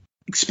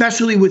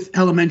especially with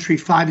elementary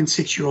 5 and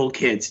 6 year old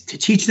kids, to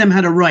teach them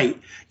how to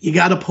write, you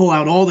got to pull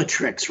out all the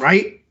tricks,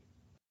 right?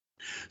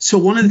 So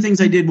one of the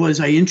things I did was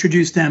I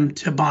introduced them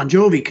to Bon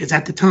Jovi, because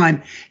at the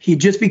time he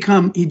just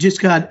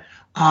got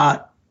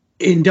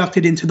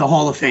inducted into the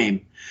Hall of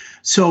Fame.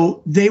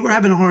 So they were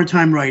having a hard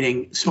time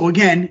writing. So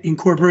again,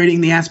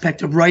 incorporating the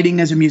aspect of writing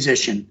as a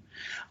musician,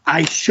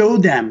 I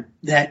showed them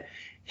that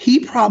he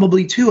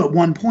probably too at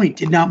one point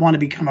did not want to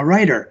become a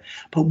writer.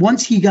 But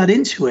once he got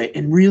into it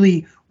and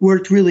really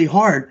worked really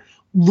hard,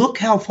 look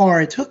how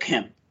far it took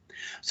him.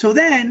 So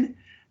then,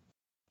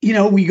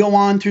 we go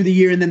on through the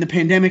year, and then the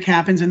pandemic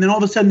happens, and then all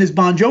of a sudden this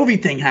Bon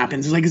Jovi thing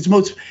happens. It's like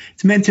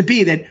it's meant to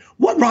be. That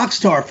what rock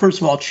star,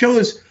 first of all, it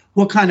shows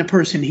what kind of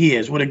person he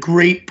is, what a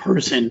great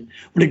person,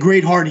 what a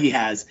great heart he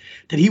has,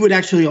 that he would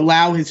actually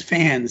allow his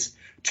fans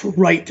to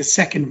write the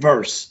second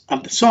verse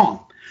of the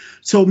song.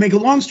 So make a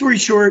long story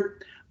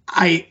short,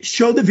 I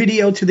show the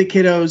video to the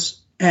kiddos,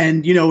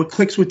 and, it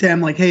clicks with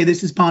them like, hey,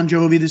 this is Bon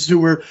Jovi. This is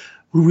who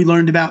we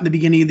learned about in the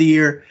beginning of the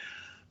year.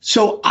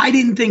 So I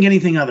didn't think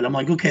anything of it. I'm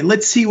like, okay,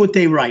 let's see what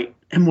they write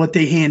and what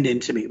they hand in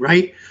to me,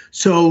 right?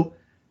 So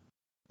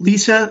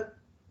Lisa,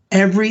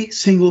 every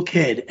single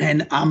kid,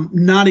 and I'm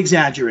not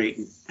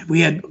exaggerating,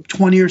 we had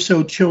 20 or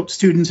so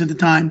students at the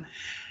time,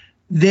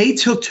 they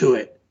took to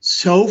it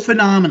so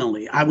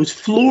phenomenally. I was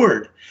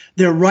floored.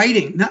 They're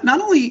writing, not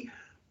only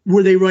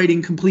were they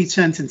writing complete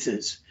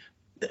sentences,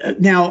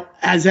 now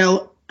as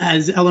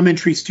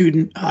elementary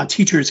student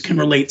teachers can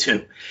relate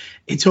to,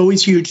 it's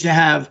always huge to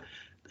have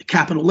the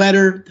capital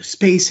letter, the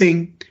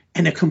spacing,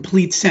 and a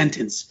complete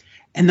sentence.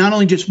 And not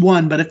only just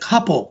one, but a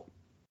couple.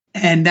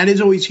 And that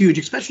is always huge,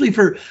 especially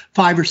for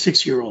 5 or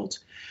 6 year olds.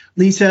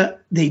 Lisa,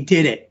 they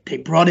did it. They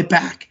brought it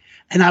back.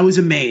 And I was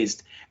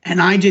amazed.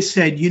 And I just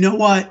said, you know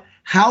what?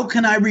 How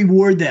can I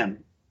reward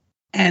them?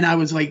 And I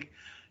was like,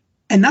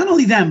 and not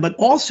only them, but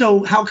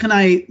also how can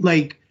I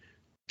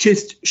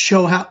just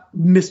show how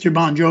Mr.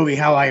 Bon Jovi,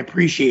 how I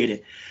appreciate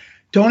it.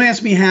 Don't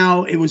ask me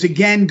how. It was,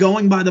 again,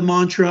 going by the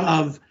mantra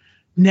of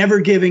never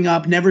giving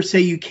up, never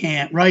say you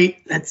can't,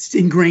 right? That's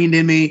ingrained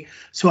in me.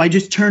 So I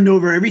just turned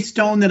over every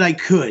stone that I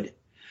could.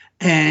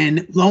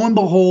 And lo and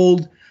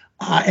behold,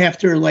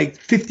 after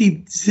 50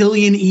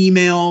 zillion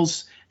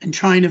emails and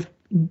trying to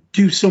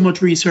do so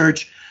much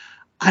research,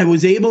 I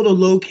was able to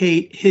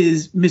locate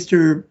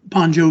Mr.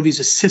 Bon Jovi's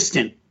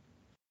assistant,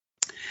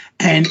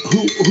 and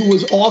who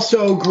was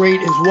also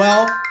great as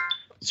well.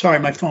 Sorry,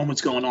 my phone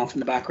was going off in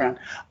the background.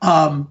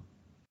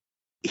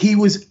 He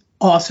was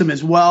awesome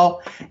as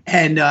well,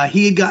 and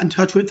he had got in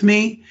touch with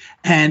me,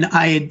 and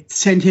I had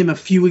sent him a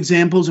few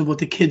examples of what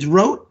the kids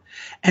wrote.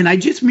 And I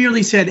just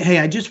merely said, hey,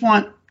 I just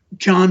want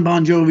John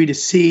Bon Jovi to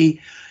see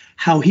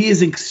how he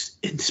is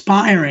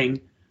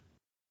inspiring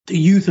the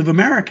youth of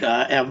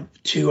America,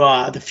 to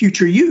the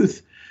future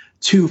youth,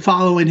 to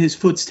follow in his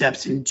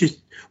footsteps, and just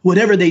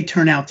whatever they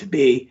turn out to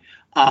be,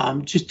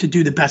 just to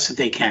do the best that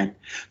they can.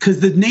 Because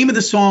the name of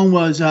the song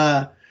was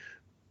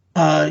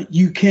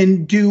You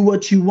Can Do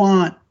What You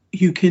Want.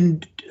 You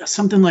can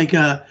something like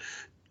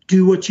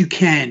do what you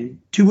can.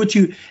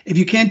 If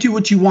you can't do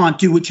what you want,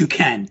 do what you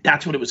can.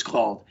 That's what it was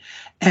called.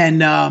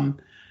 And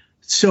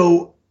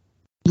so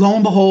lo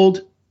and behold,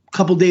 a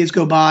couple days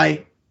go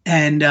by,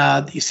 and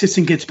the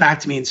assistant gets back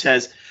to me and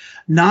says,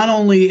 not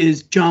only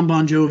is John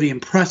Bon Jovi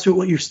impressed with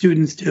what your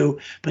students do,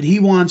 but he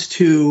wants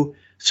to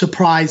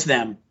surprise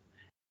them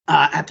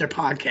at their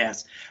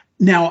podcast.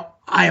 Now,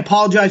 I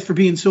apologize for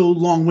being so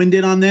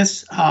long-winded on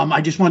this.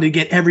 I just wanted to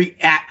get every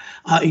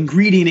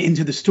ingredient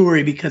into the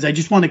story, because I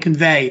just want to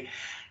convey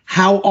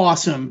how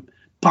awesome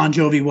Bon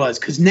Jovi was.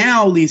 Because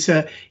now,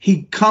 Lisa,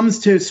 he comes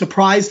to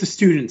surprise the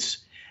students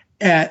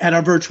at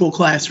our virtual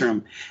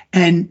classroom.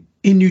 And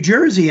in New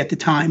Jersey at the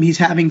time, he's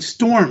having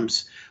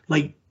storms,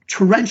 like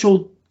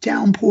torrential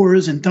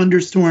downpours and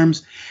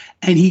thunderstorms,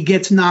 and he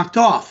gets knocked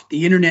off.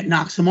 The internet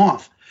knocks him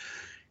off.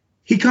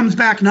 He comes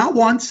back not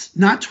once,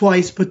 not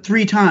twice, but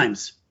 3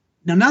 times.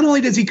 Now, not only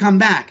does he come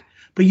back,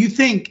 but you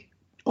think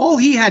all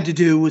he had to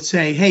do was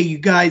say, hey, you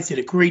guys did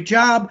a great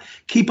job.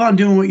 Keep on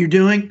doing what you're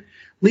doing.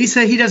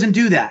 Lisa, he doesn't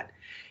do that.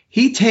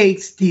 He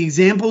takes the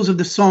examples of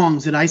the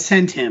songs that I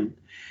sent him,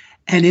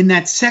 and in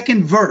that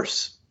second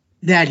verse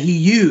that he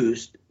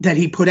used, that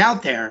he put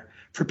out there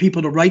for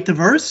people to write the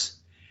verse,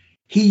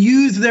 he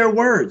used their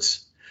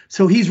words.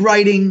 So he's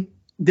writing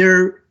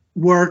their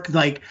work.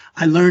 Like,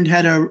 I learned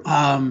how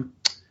to,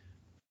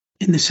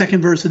 in the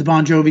second verse of the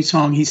Bon Jovi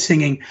song, he's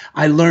singing,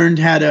 I learned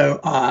how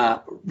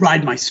to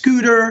ride my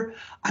scooter.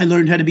 I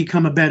learned how to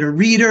become a better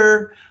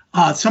reader.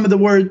 Some of the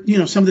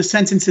words, some of the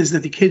sentences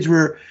that the kids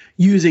were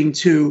using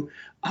to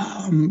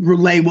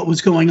relay what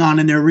was going on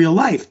in their real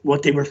life,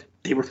 what they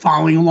were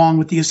following along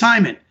with the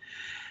assignment.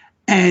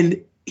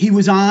 And he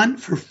was on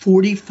for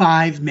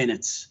 45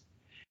 minutes.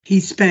 He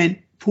spent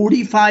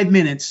 45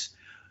 minutes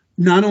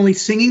not only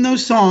singing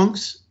those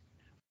songs,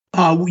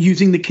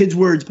 using the kids'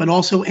 words, but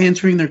also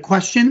answering their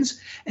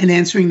questions and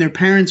answering their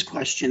parents'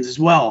 questions as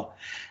well.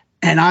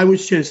 And I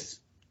was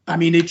just,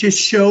 it just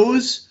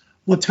shows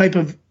what type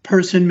of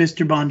person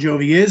Mr. Bon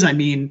Jovi is. I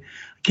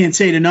can't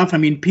say it enough.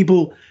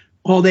 People,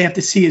 all they have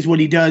to see is what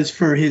he does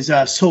for his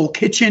Soul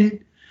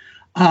Kitchen.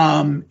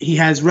 He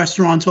has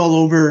restaurants all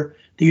over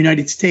the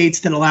United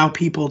States that allow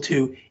people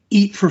to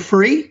eat for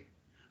free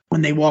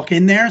when they walk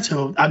in there.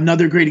 So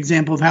another great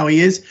example of how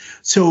he is.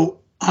 So,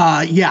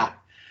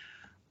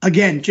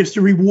 again, just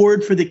a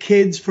reward for the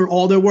kids for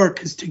all their work.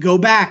 Because to go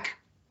back,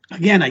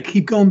 again, I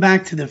keep going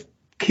back to the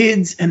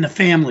kids and the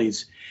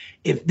families.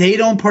 If they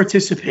don't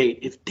participate,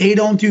 if they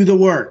don't do the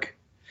work,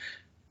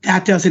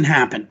 that doesn't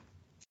happen,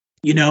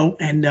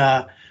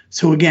 And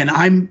so again,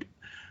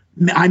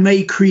 I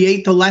may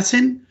create the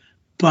lesson,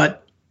 but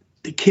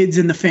the kids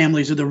and the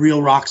families are the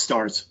real rock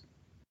stars.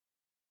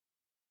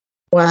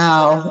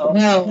 Wow.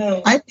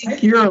 Well, I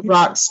think you're a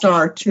rock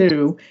star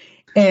too.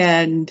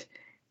 And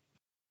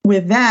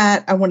with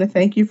that, I want to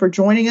thank you for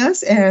joining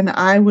us. And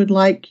I would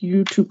like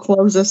you to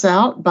close us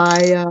out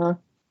by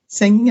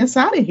singing us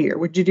out of here.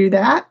 Would you do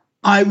that?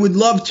 I would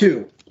love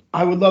to.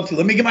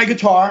 Let me get my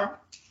guitar.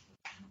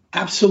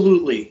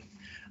 Absolutely.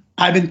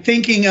 I've been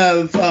thinking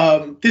of,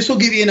 this will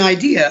give you an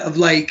idea of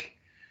like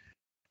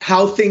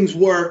how things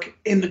work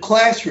in the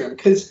classroom.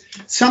 Because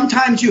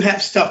sometimes you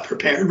have stuff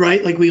prepared,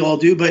 right? Like we all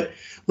do. But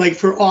like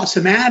for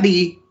Awesome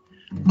Abby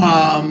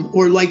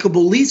or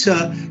Likeable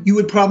Lisa, you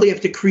would probably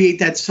have to create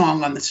that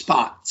song on the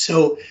spot.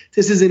 So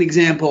this is an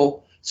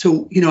example.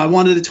 So, I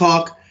wanted to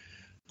talk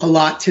a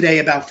lot today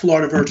about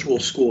Florida Virtual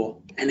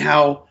School and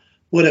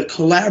what a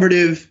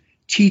collaborative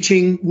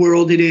teaching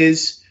world it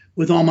is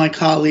with all my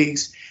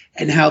colleagues,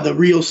 and how the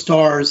real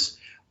stars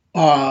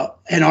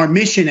and our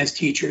mission as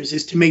teachers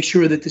is to make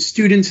sure that the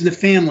students and the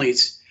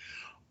families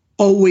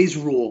always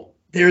rule.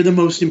 They're the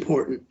most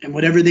important, and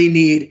whatever they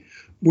need,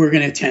 we're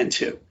going to attend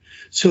to.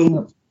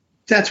 So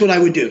that's what I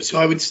would do. So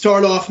I would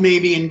start off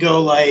maybe and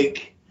go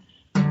like,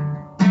 can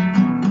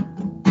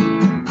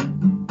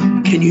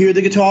you hear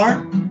the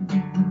guitar?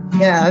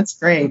 Yeah, that's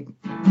great.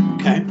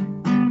 Okay.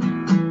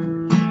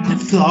 At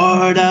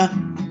Florida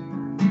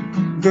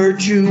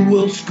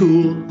Virtual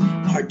School,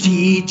 our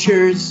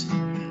teachers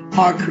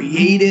are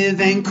creative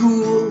and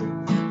cool.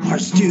 Our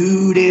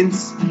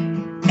students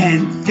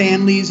and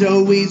families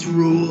always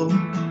rule.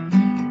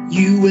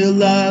 You will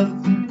love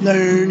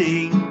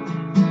learning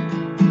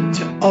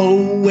to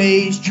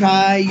always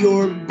try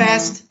your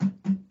best.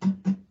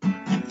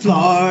 At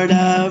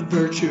Florida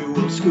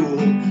Virtual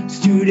School,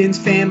 students,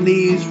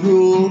 families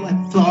rule.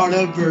 At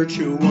Florida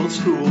Virtual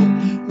School,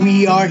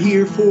 we are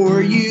here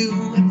for you.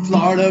 At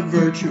Florida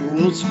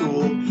Virtual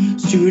School,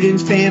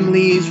 students,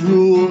 families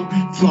rule.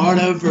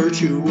 Florida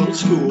Virtual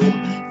School,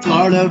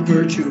 Florida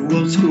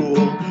Virtual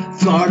School,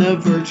 Florida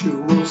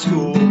Virtual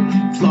School,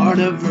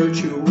 Florida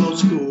Virtual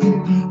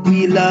School.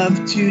 We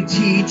love to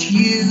teach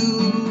you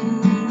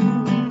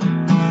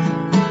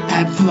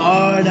at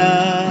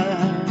Florida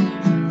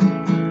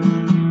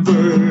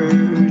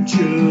Virtual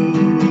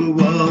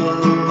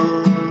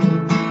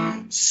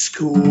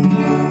School.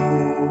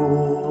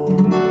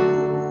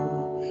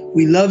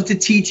 We love to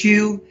teach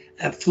you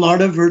at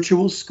Florida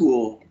Virtual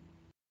School.